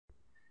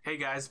Hey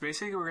guys,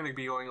 basically we're going to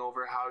be going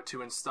over how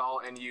to install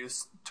and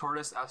use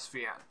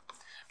TortoiseSVN.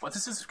 What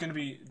this is going to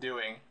be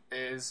doing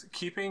is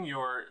keeping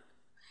your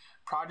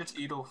Project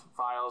Etal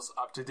files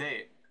up to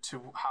date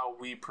to how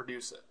we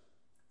produce it.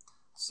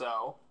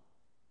 So,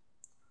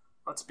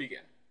 let's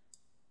begin.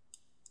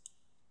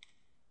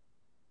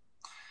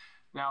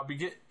 Now,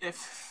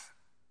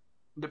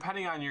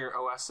 depending on your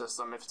OS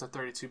system, if it's a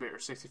 32-bit or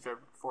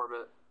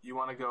 64-bit, you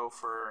want to go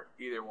for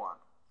either one.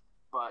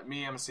 But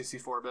me, I'm a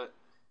 64-bit,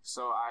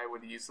 so I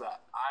would use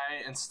that.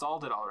 I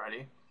installed it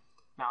already.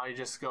 Now you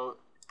just go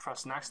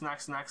press next,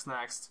 next, next,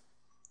 next,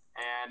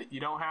 and you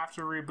don't have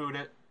to reboot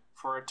it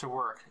for it to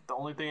work. The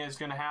only thing that's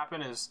going to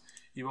happen is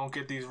you won't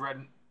get these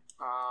red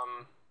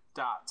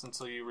dots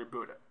until you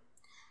reboot it.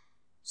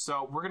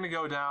 So we're going to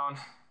go down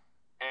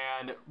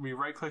and we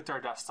right-clicked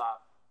our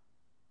desktop.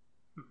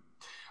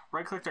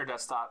 Right-clicked our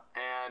desktop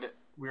and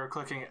we are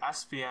clicking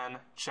SVN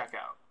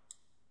Checkout.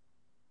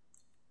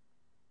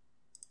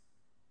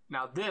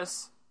 Now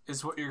this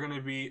is what you're going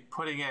to be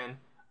putting in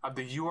of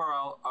the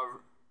URL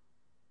of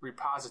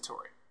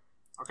repository.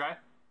 Okay?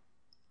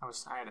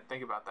 I had to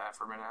think about that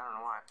for a minute. I don't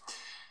know why.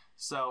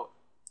 So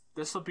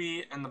this will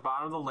be in the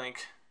bottom of the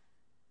link,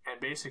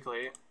 and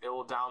basically it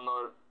will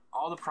download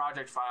all the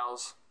project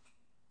files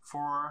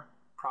for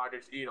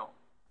Project Etal.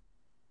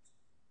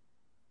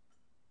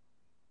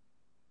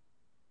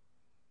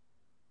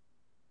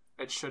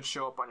 It should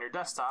show up on your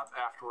desktop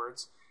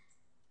afterwards.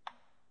 If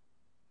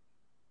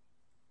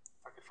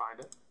I could find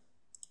it.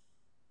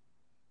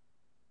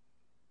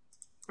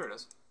 There it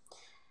is.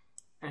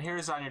 And here it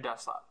is on your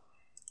desktop.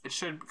 It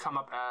should come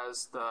up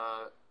as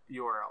the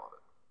URL of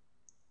it.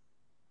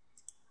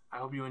 I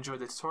hope you enjoyed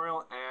the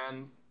tutorial,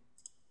 and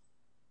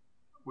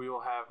we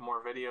will have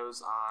more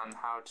videos on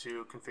how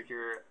to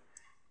configure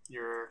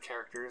your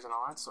characters and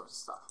all that sort of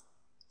stuff.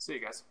 See you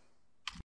guys.